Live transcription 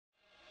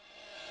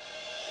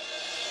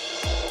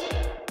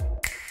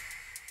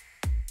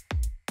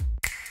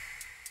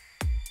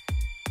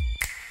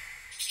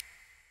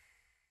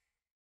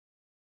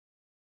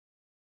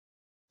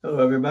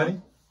Hello everybody.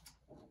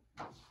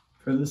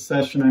 For this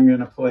session I'm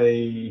going to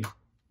play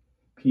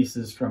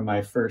pieces from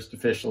my first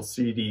official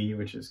CD,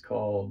 which is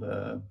called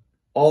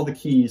All the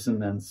Keys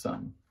and Then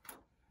Some.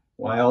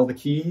 Why all the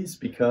keys?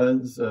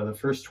 Because the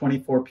first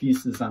 24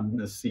 pieces on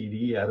this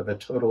CD out of a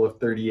total of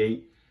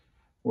 38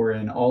 were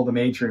in all the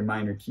major and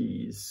minor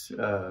keys.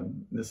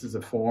 This is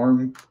a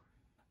form.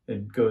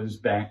 It goes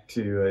back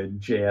to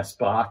J.S.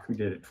 Bach, who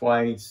did it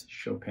twice.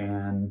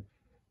 Chopin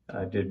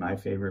did my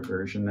favorite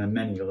version, and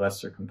many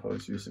lesser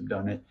composers have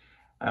done it.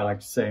 I like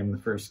to say I'm the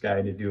first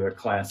guy to do a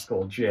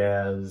classical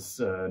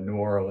jazz, New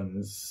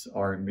Orleans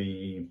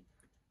R&B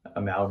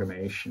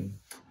amalgamation.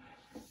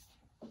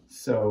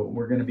 So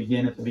we're going to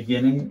begin at the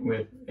beginning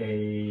with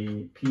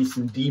a piece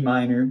in D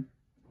minor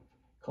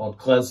called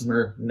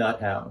Klezmer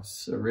Nut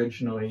House.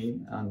 Originally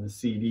on the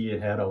CD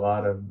it had a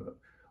lot of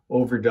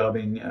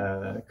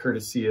overdubbing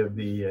courtesy of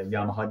the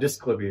Yamaha disc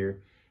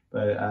clavier,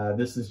 but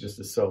this is just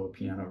a solo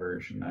piano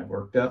version I've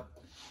worked up,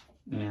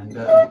 and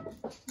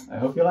I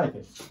hope you like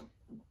it.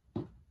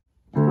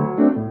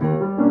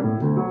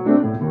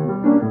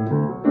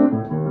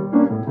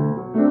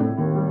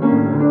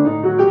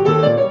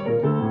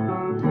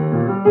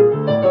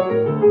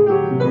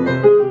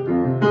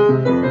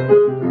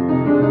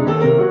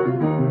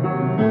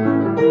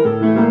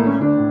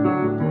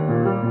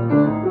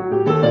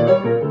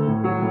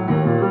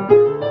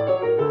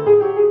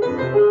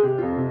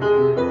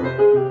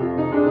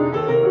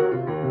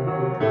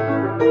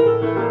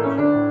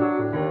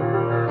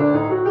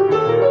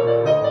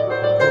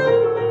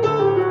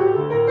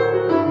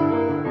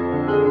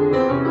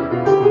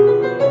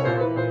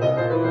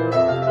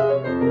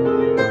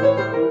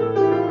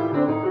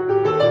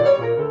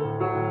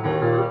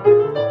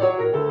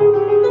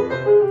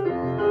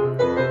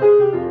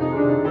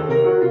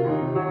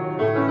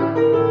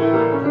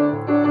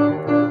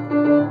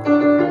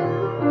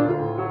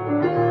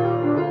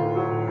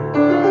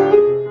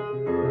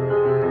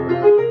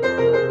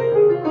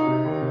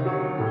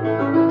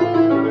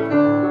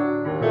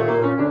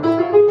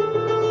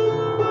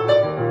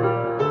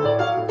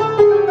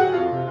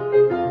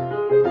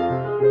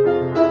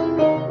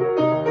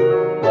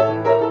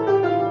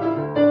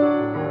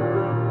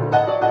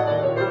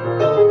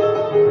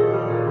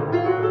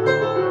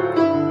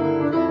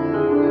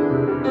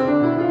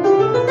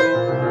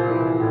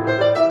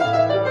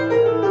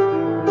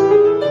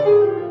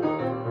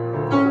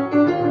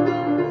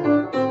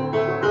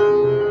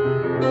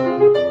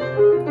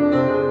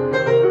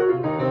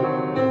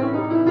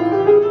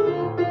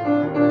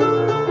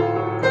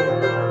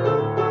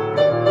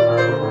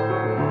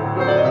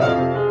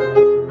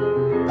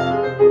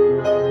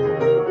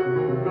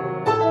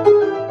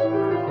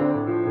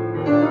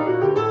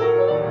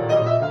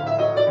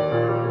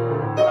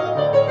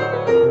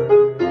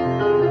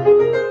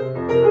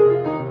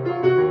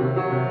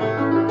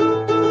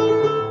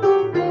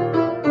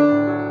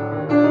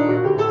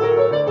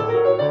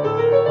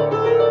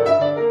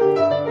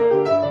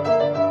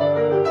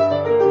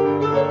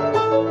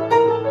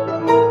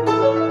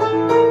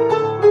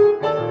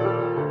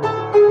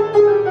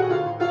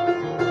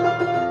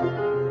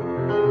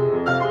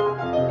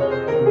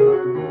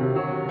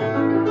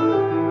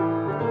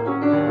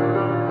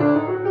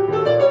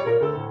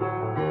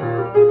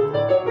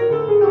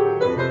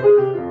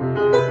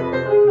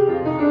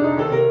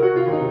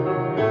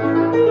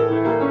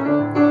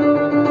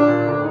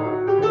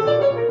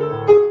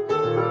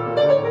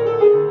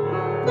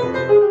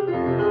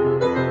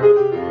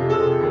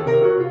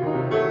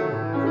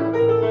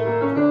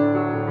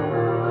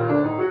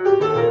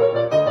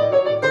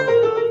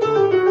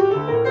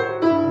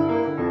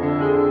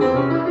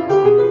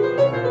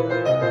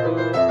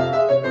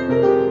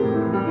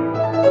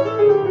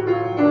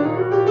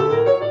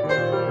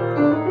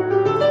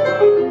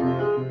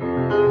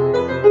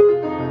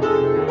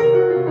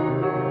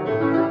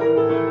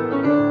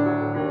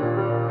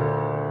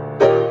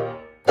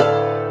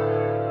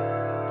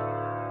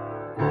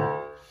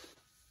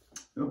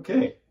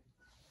 Okay,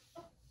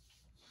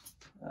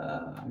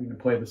 I'm going to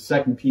play the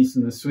second piece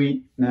in the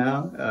suite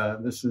now.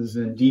 This is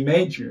in D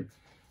major,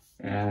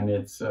 and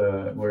it's,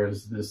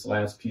 whereas this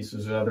last piece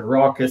was rather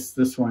raucous,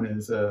 this one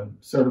is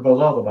sort of a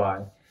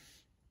lullaby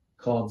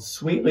called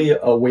Sweetly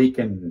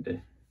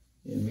Awakened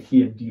in the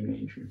key of D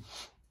major.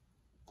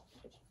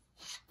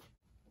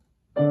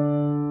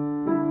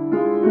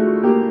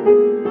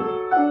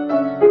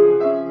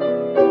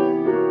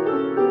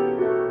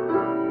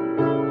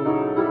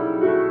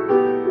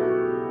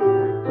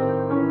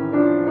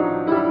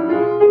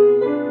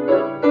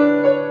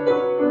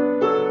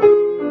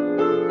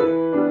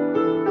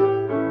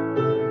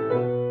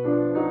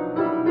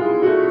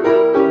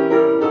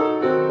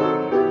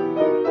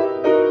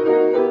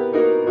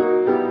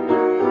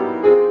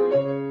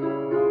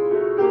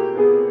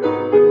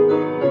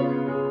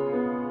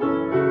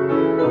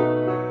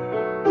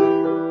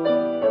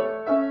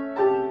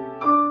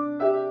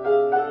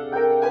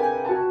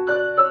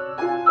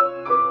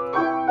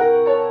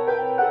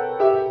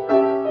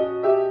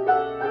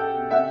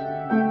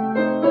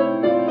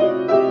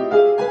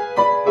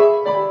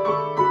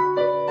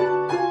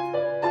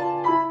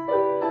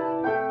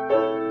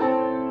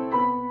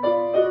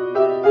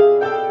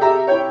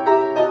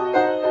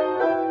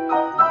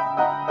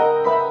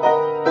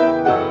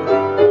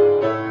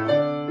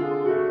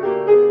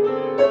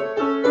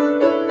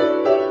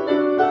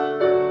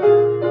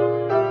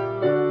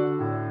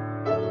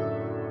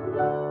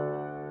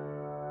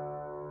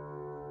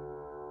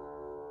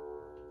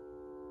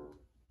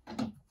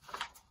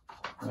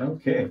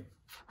 Okay.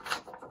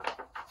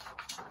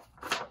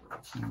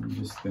 I'm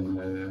just going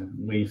to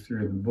leaf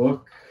through the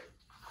book.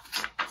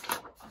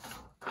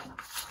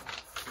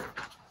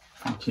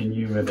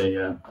 Continue with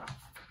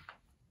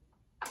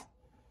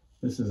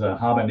this is a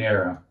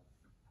habanera,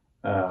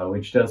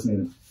 which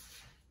doesn't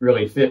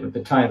really fit with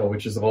the title,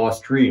 which is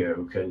Lost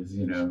Rio, because,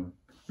 you know,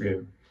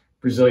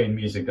 Brazilian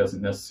music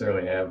doesn't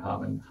necessarily have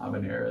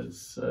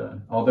habaneras.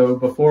 Although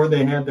before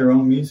they had their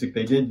own music,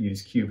 they did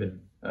use Cuban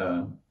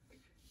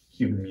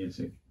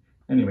music.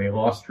 Anyway,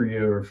 Lost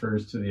Rio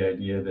refers to the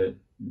idea that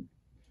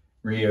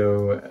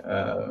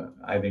Rio,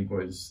 I think,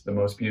 was the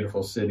most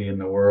beautiful city in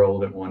the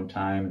world at one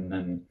time, and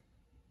then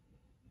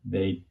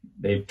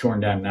they've torn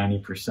down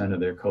 90% of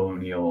their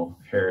colonial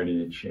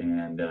heritage,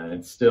 and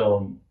it's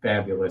still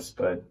fabulous,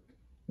 but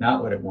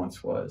not what it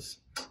once was.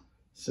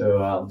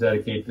 So I'll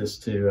dedicate this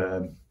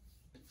to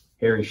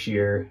Harry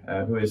Shearer,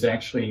 who has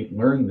actually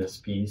learned this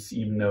piece,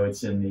 even though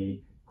it's in the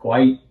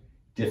quite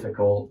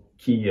difficult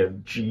key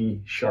of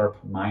G sharp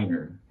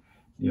minor,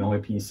 the only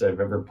piece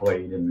I've ever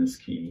played in this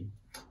key.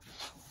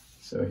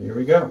 So here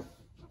we go.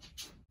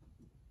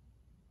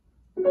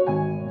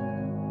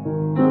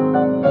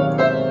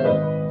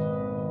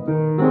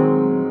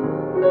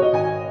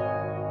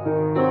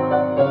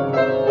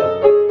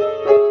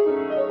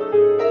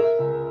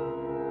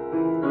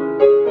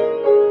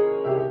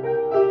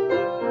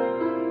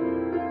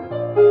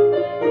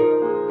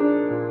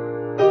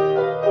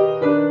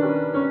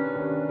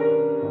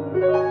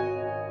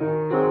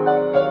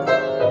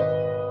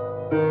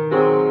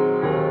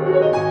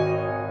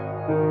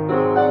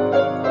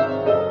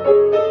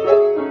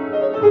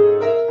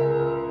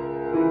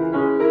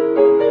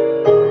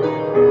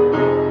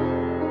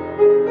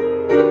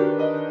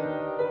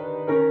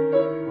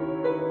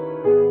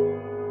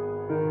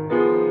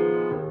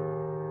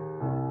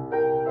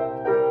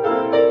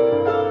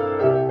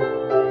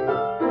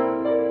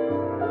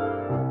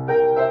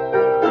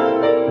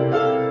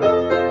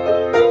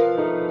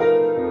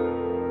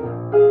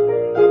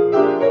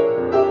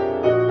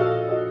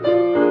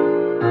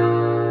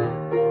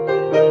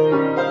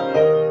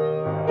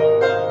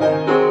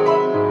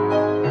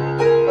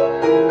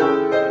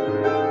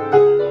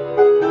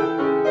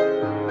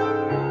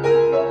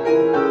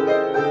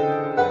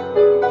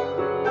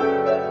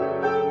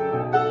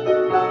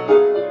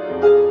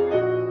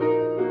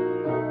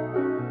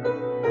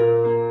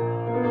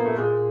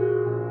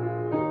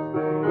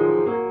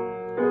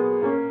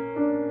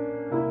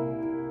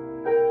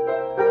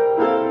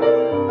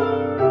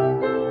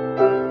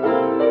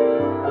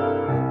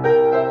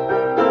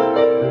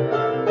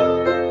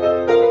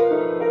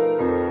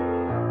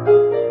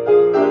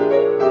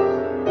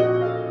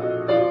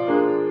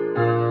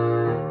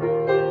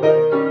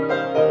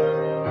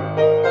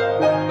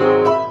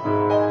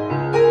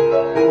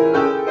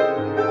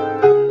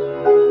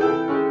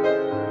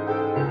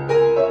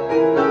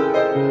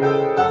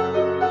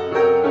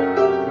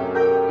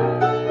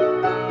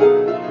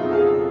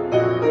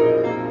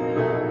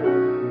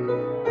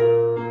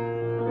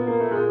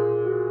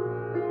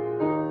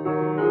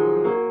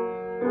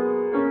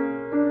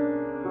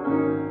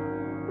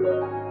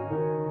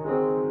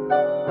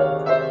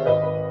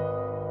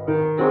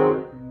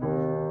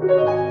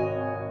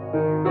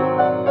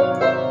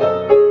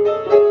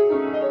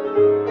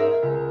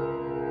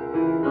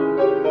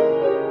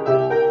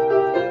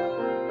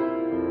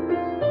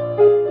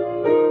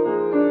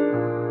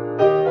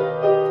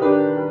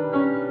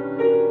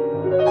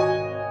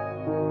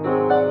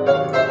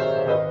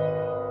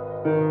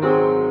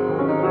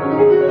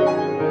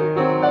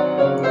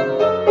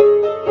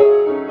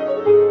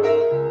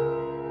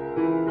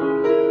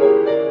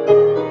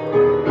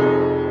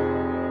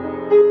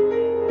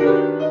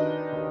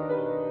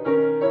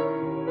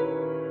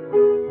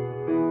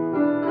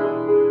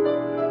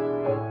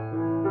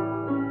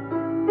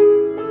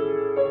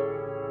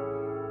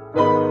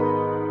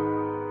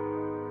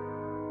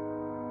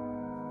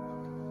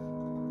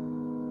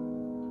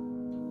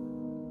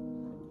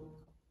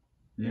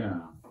 Yeah,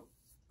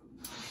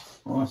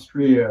 Lost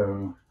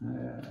Rio,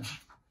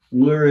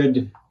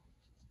 lurid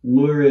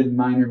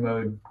minor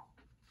mode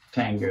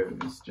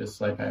tangos,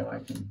 just like I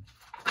like them.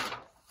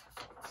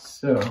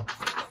 So,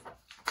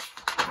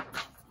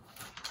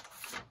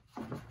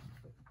 I'm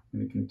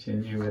going to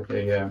continue with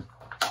a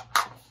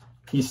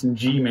piece in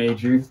G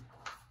major.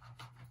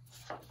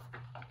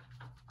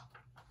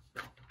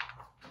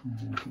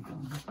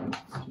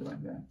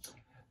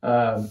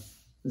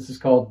 This is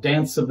called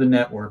Dance of the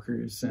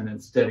Networkers, and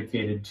it's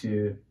dedicated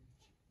to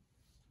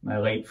my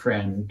late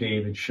friend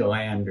David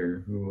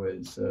Shalander, who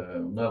was a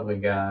lovely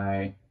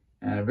guy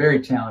and a very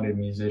talented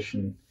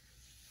musician.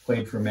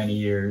 Played for many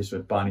years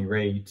with Bonnie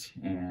Raitt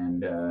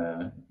and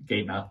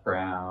Gatemouth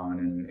Brown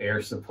and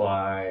Air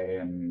Supply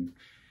and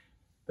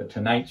the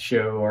Tonight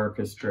Show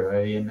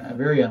Orchestra, in a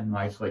very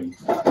unlikely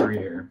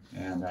career,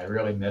 and I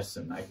really miss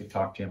him. I could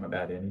talk to him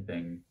about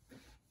anything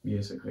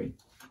musically.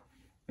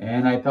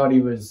 And I thought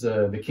he was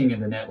the king of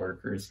the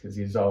networkers because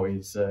he's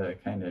always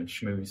kind of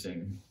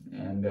schmoozing.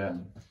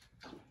 And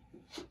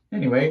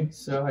anyway,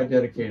 so I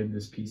dedicated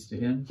this piece to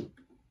him.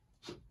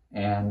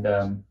 and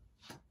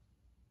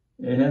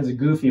it has a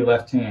goofy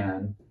left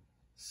hand.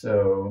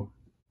 So,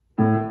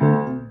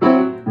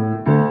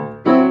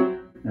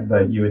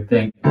 but you would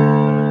think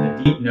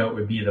the deep note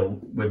would be the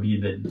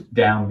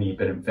downbeat,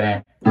 but in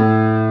fact,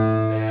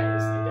 that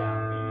is the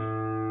downbeat.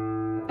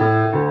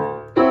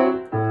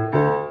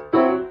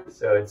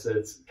 So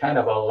it's kind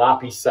of a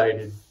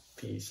loppy-sided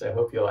piece. I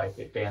hope you like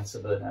it. Dance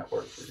of the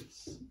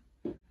Networkers.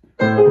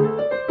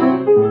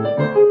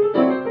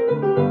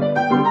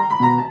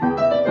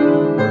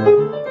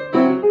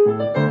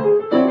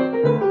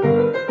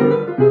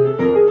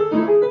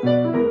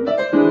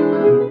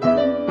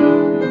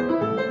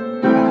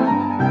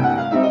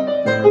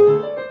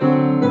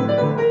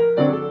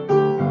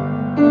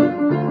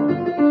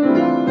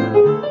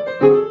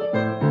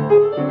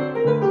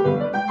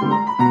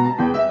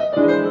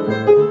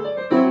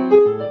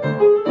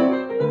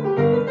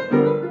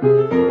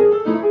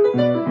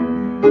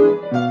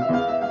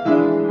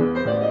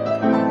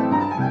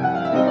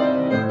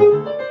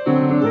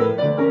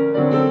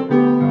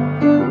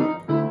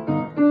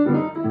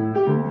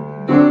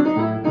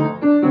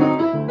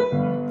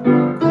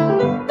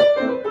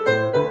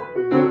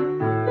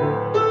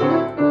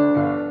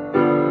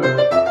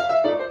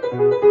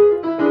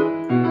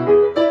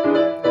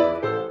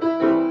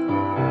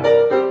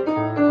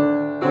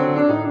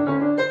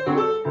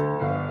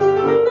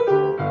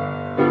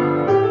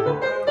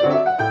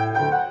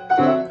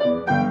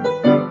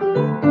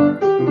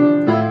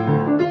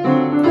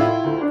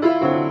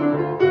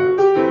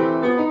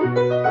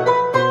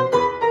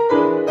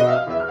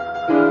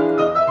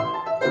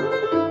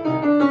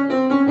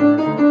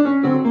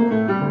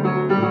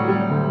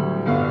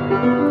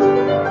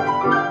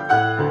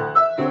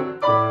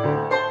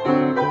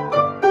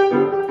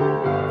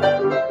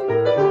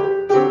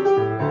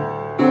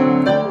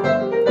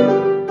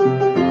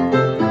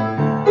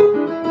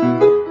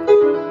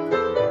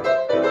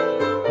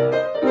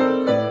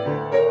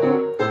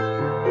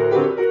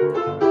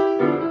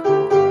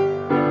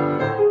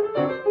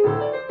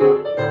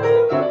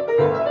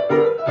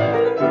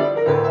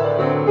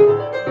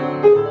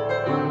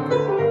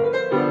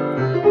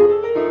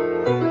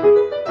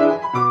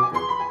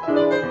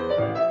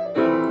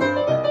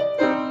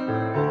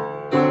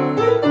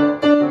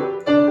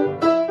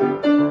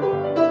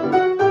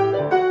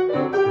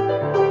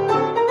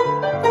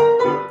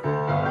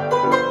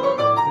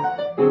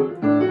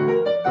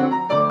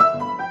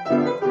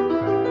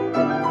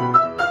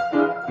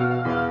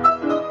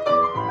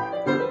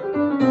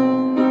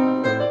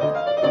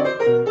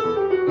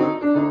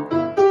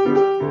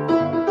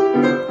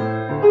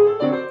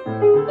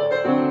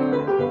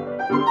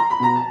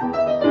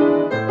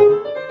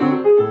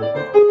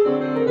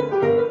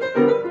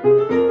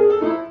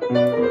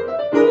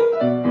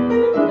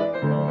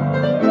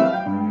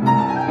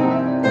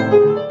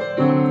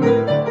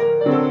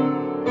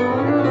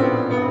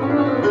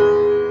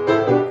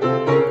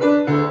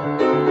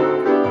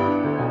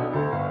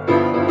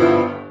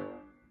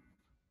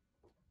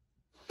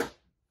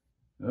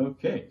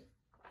 Okay.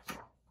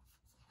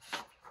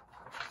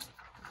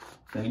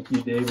 Thank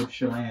you, David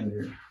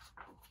Shalander.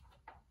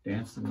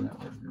 Dance of the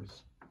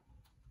Networkers.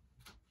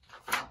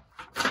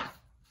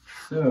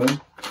 So, I'd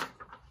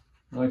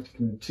like to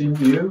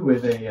continue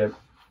with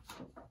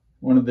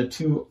one of the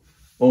two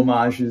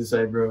homages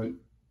I wrote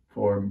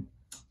for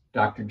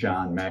Dr.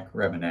 John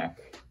McDermott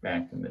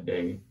back in the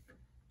day.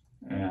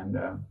 And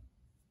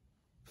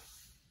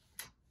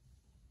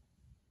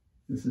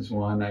this is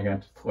one I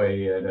got to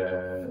play at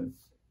a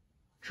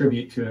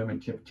tribute to him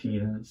at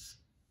Tiptina's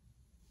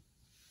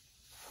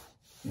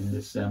in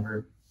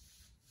December.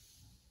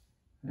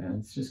 And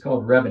it's just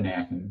called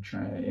Rebanakin,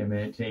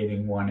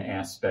 imitating one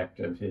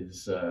aspect of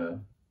his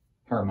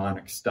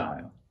harmonic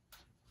style.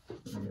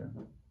 There we go.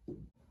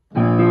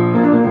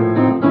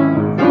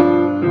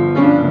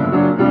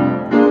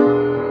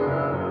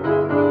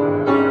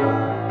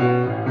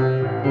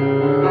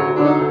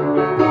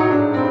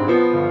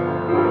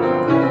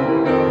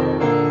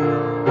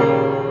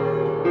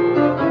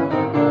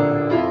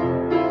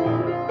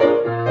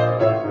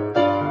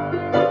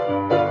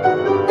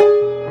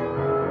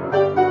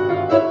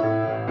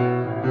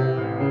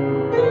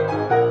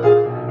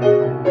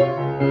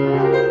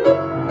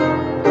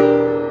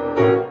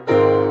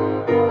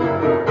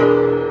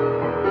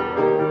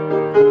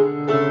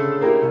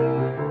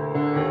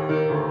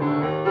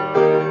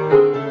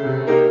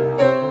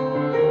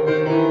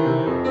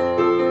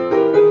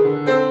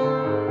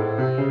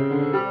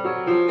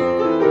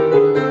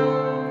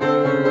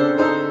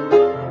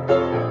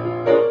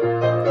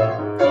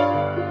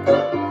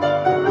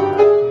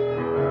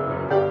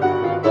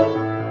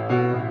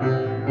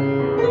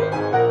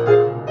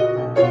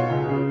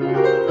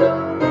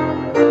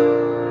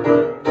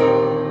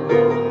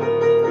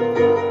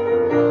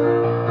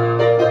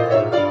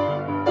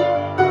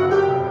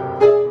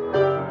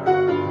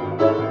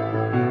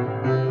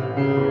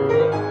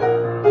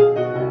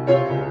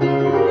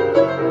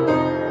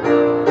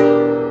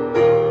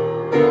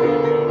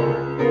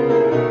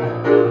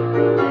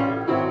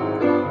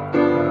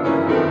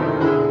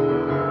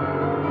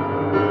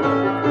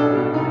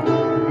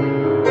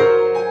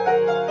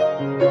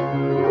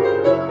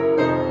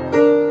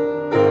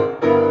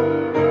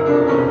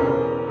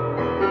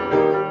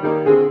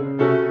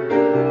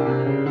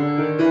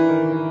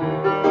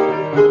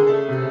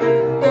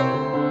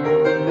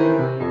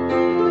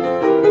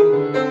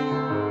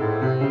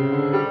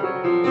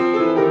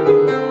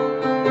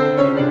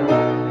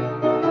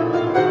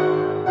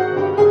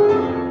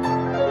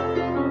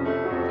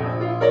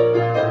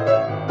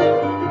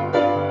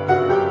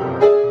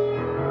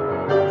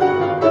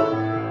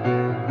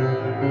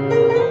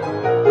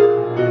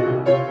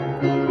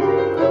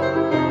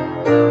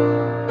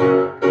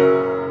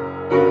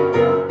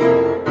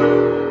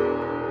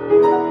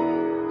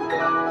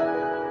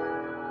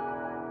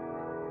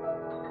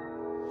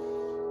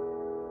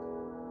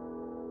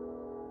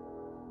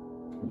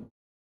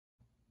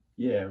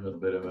 yeah, a little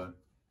bit of a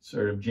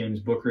sort of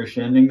James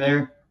Bookerish ending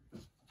there.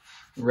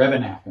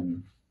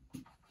 Revenacken,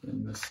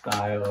 in the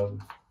style of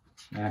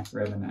Mac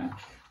Revenack.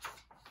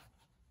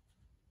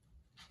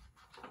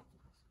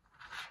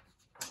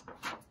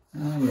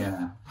 Oh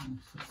yeah, I'd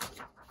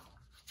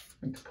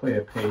like to play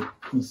a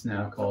piece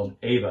now called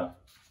Ava.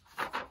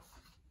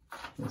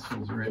 This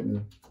was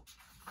written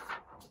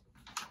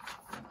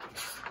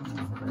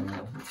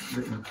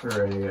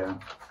for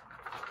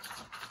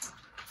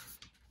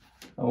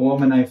a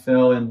woman I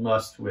fell in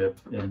lust with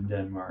in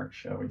Denmark,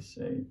 shall we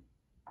say.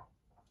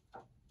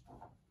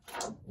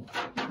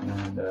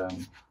 And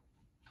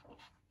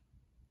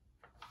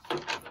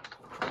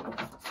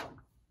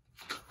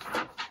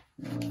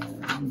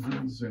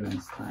these are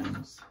nice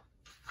times.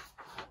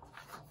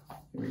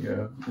 Here we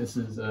go. This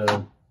is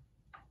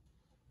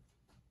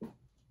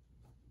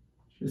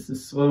just a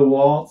slow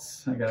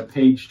waltz. I got a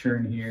page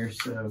turn here,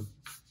 so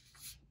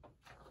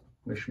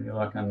wish me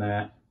luck on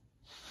that.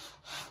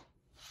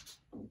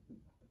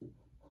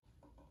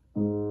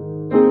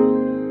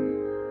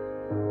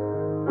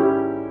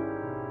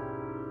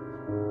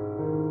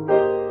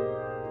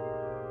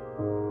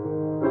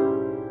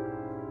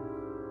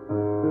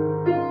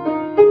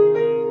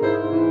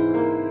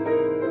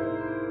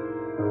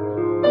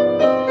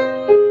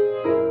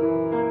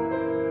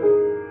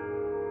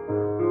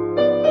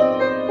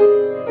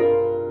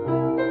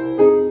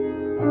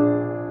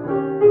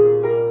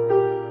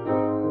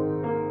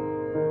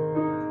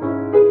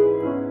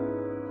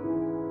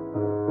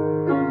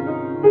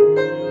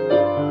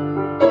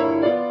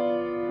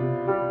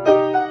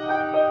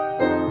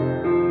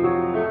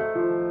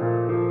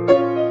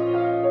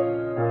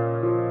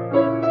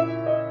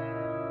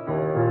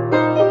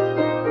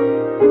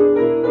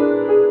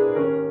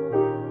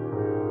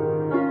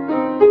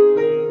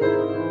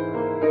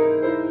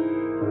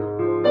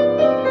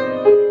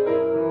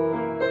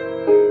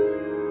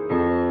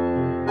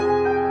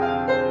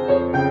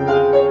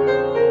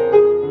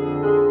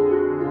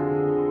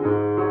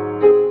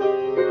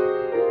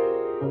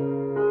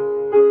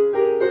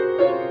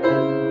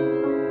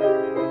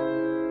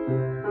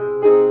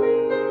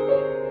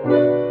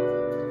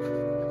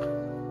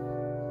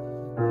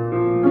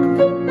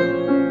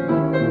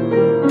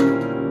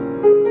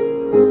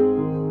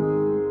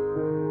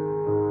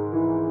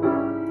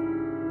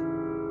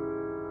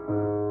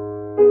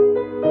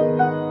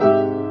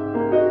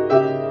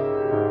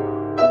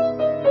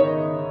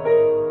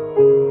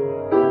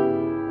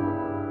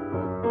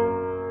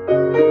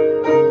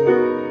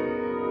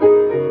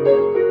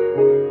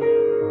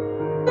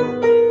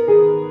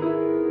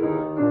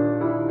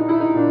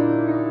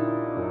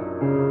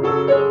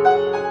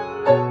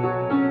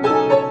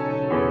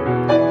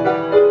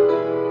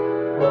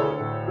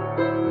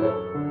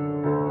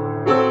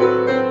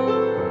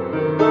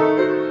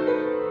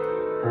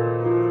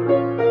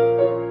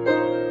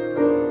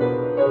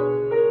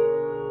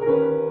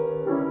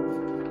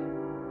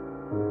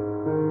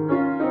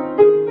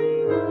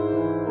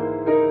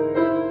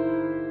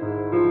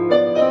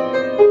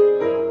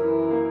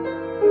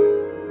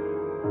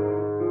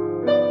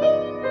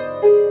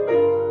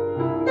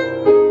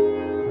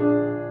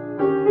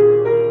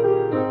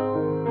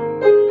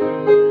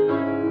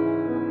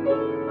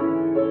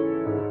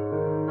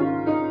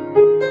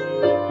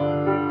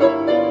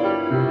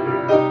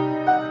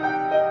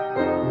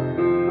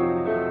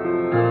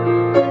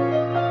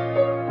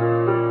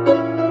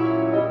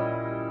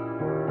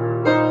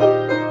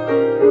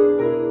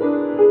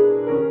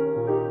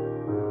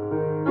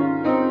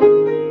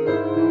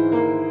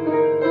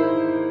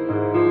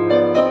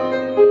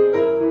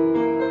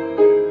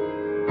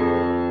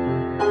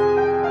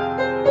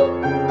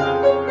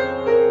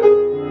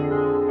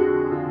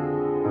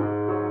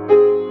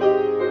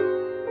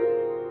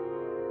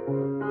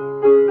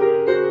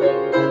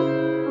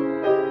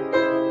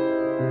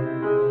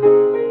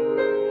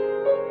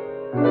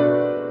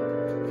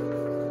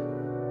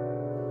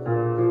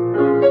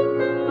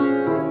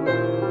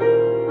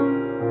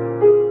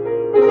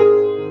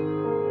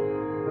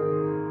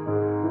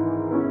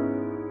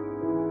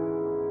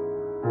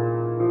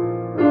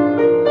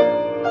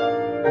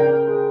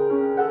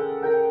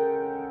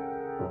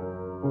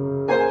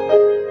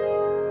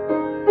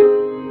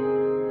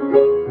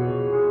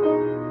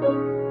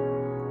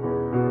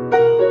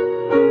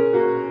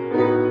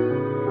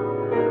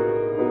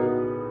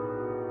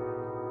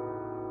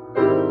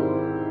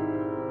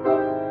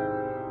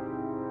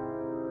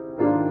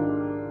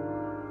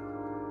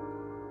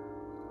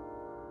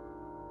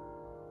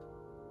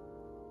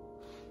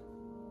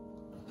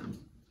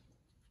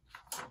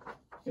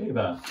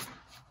 Ava.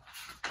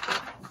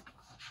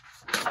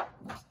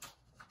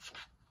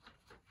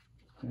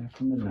 Back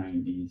in the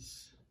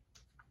 90s.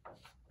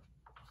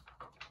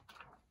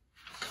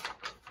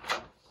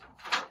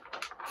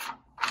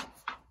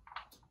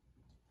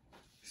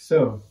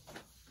 So,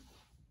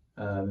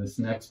 this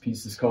next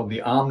piece is called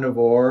The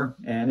Omnivore,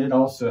 and it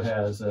also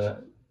has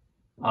a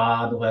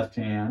odd left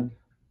hand.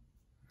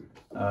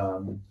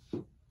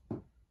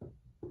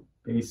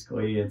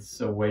 Basically, it's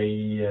a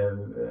way,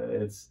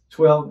 it's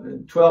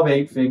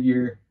 12/8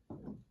 figure.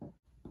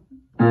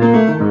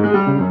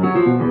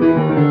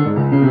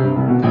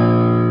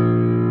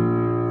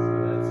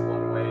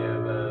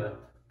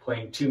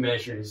 2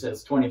 measures.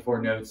 That's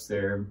 24 notes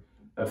there,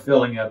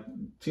 filling up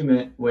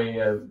 2-minute way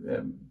of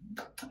a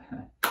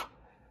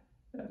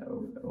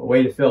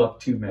way to fill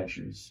up 2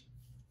 measures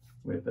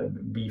with a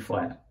B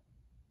flat.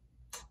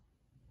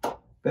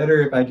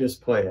 Better if I just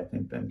play, I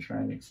think, than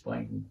trying to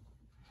explain.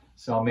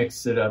 So I'll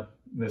mix it up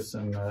with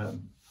some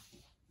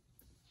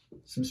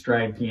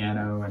stride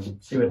piano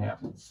and see what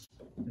happens.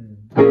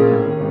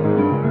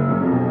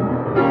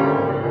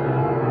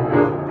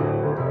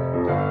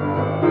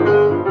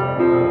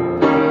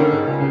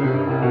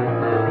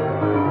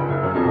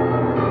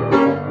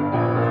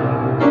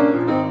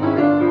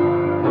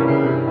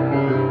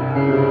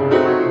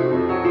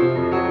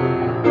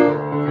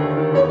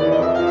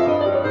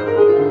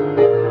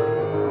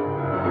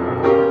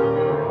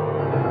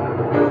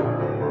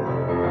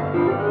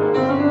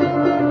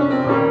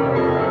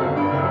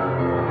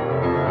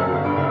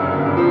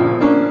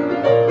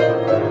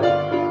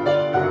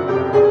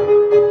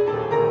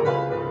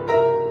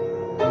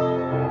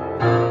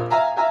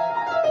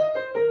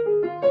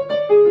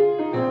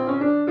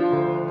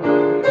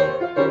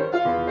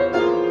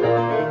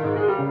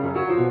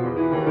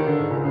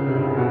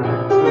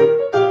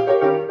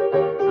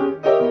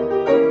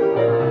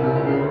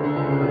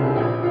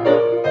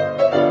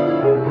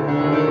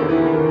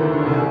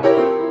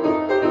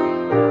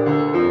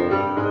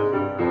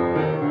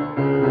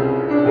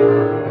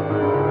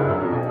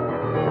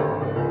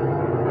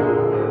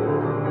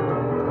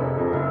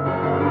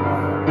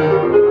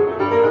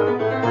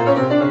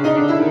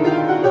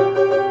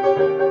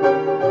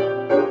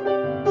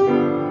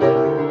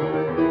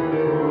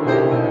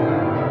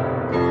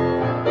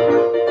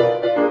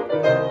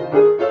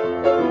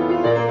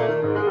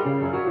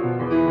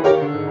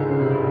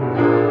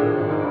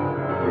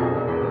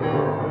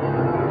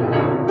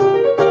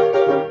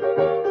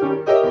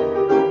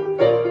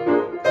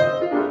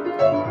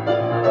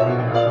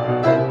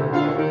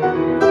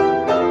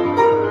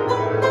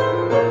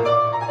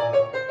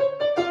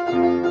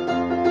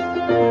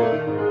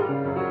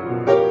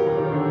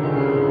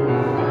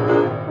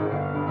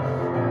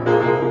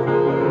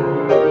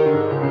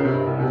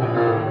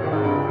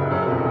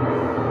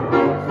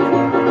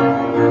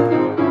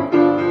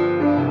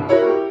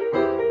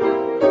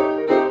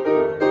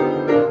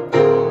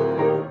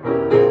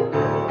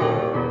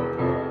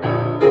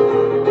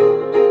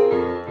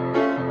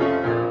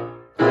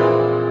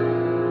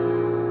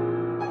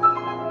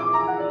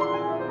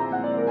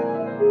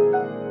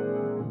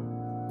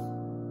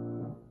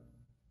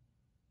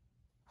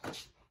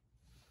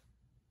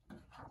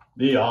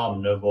 The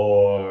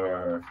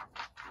Omnivore.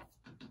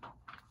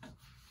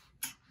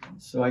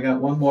 So I got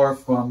one more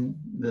from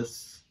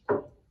this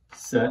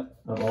set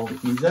of all the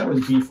keys. That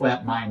was B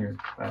flat minor,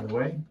 by the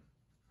way.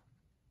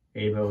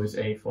 Avo is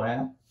A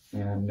flat,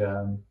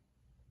 and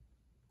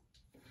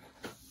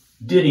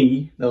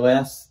Ditty, the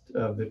last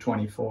of the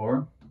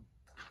 24,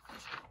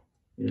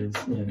 is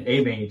in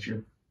A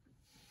major.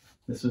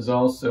 This is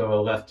also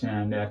a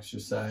left-hand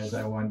exercise.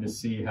 I wanted to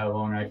see how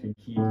long I could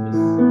keep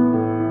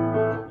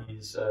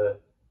these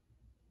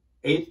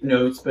 8th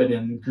notes, but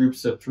in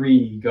groups of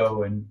 3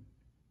 going.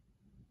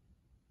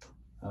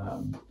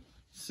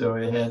 So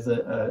it has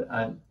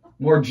a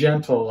more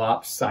gentle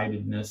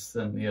lopsidedness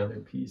than the other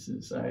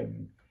pieces.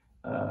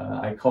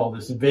 I call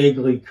this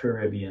vaguely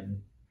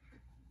Caribbean,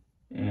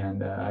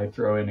 and I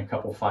throw in a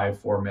couple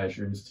 5/4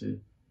 measures to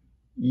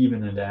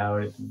even it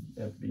out at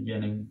the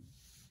beginning,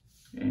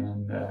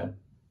 and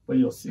well,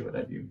 you'll see what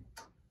I do.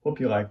 Hope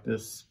you like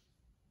this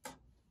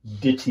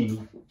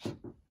ditty.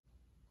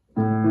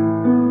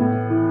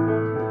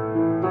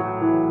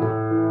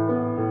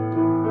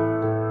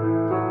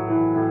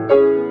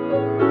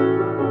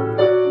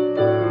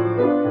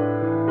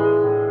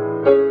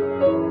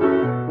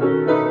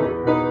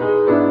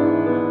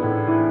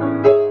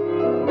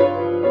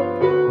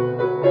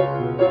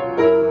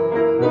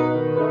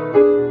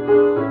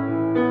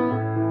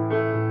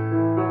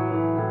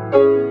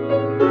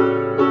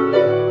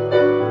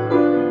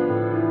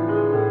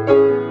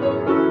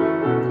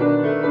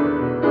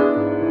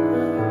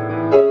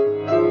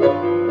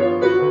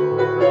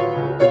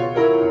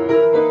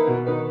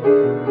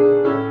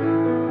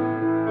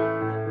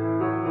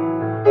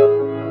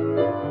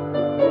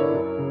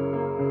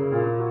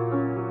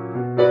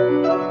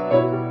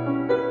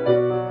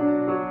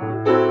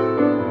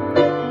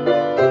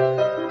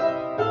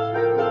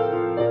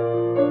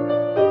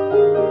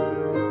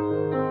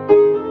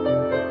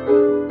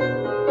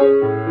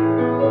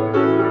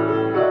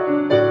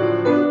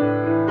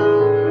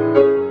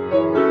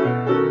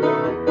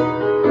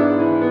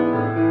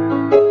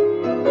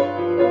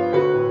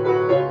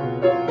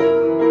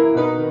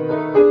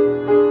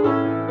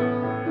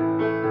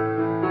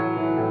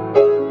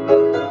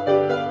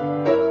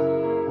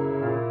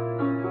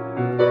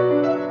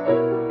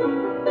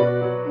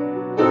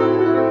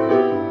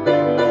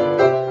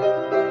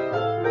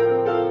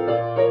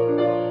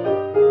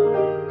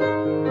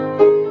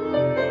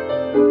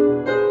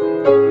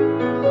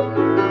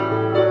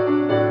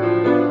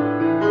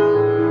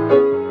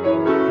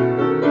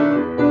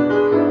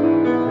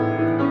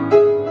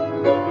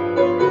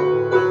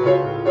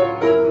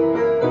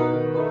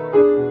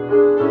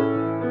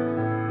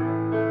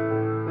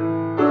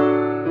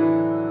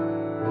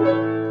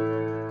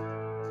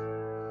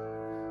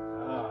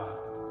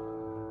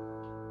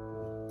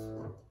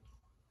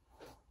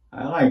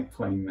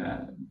 playing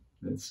that.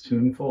 It's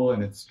tuneful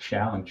and it's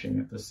challenging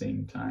at the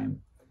same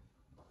time.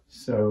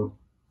 So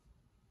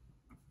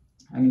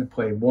I'm going to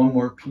play one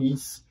more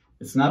piece.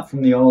 It's not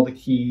from the All the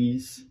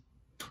Keys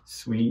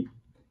suite.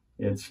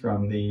 It's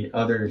from the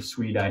other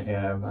suite I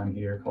have on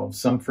here called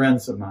Some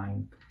Friends of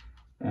Mine.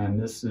 And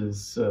this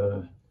is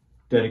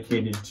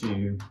dedicated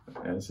to,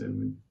 as it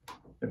would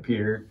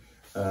appear,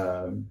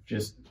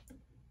 just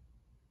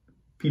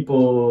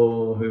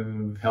people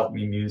who've helped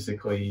me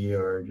musically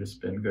or just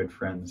been good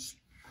friends.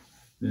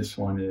 This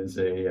one is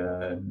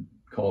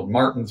called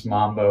Martin's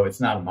Mambo. It's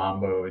not a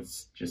mambo,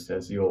 it's just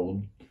has the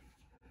old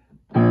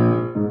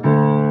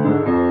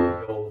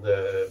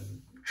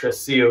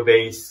Tresillo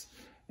bass,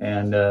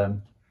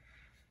 and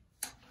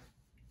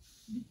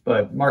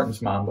but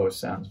Martin's Mambo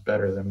sounds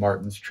better than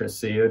Martin's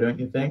Tresillo, don't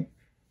you think?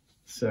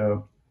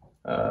 So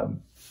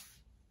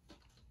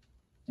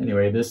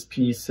anyway, this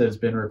piece has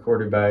been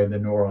recorded by the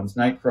New Orleans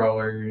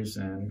Nightcrawlers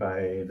and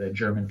by the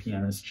German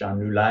pianist John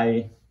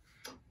Lulay,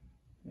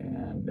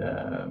 and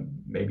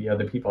maybe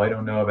other people I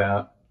don't know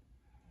about.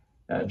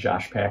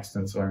 Josh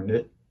Paxton's learned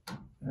it,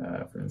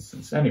 for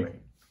instance. Anyway,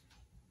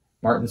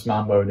 Martin's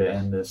Mambo to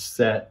end this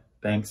set.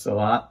 Thanks a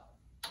lot,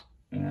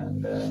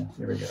 and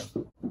here we go.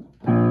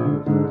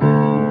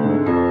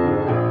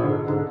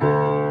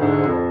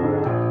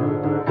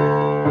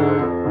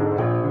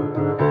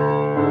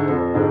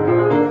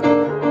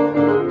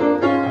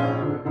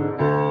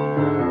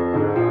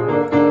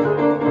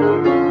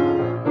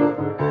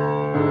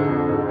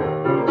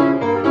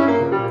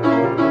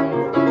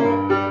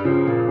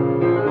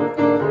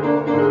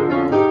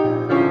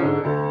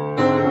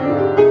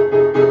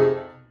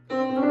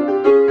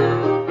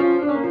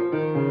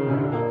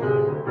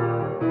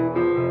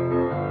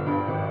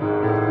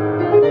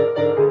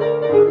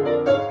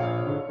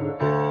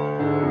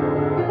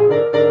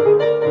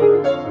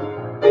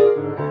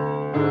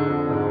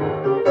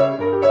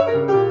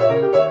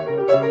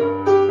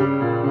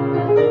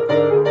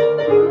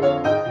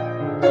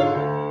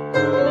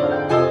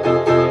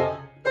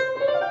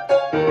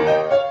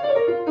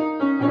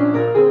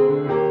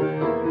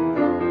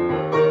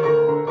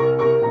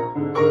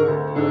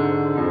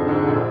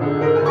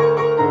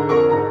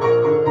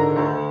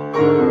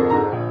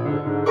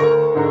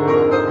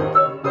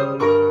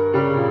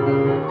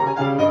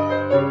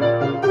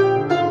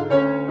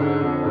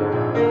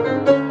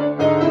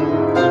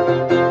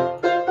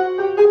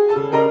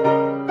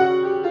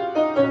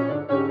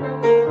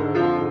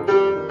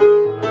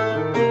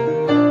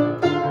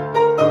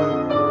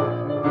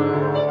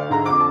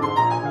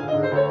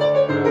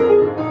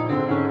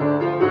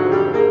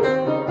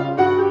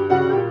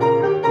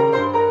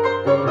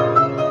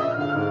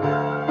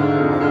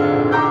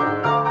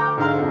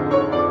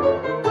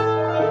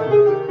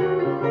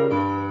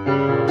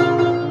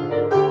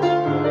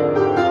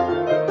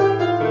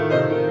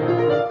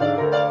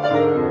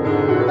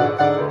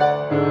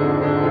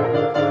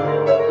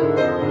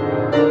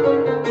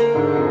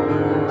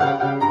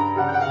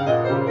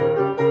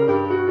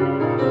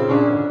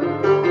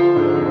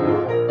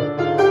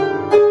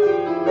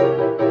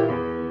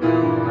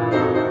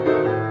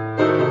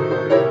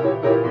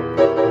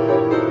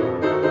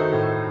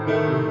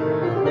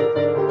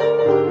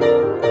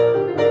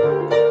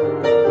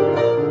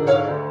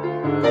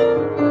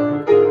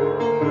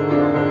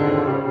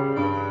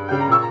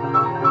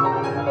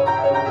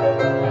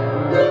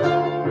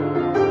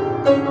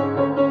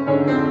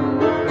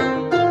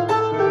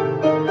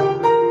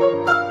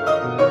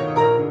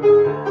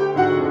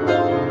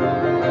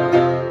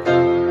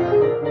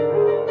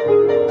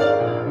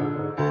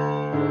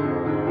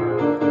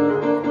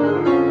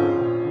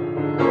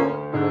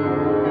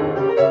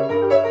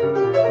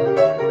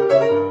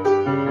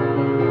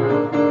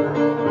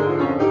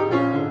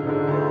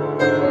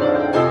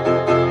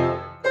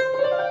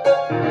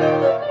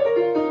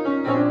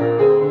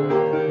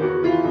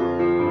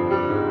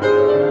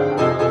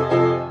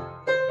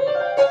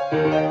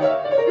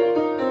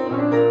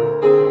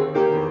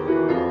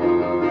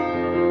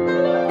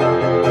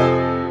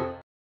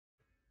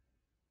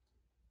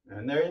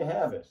 And there you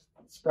have it.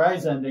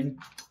 Surprise ending.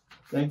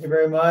 Thank you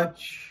very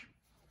much.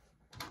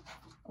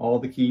 All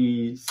the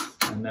keys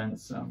and then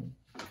some.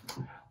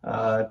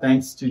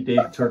 Thanks to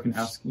David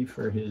Torkanowski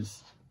for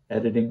his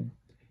editing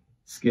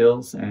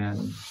skills,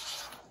 and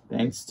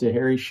thanks to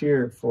Harry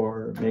Shearer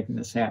for making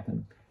this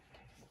happen.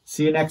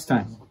 See you next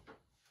time.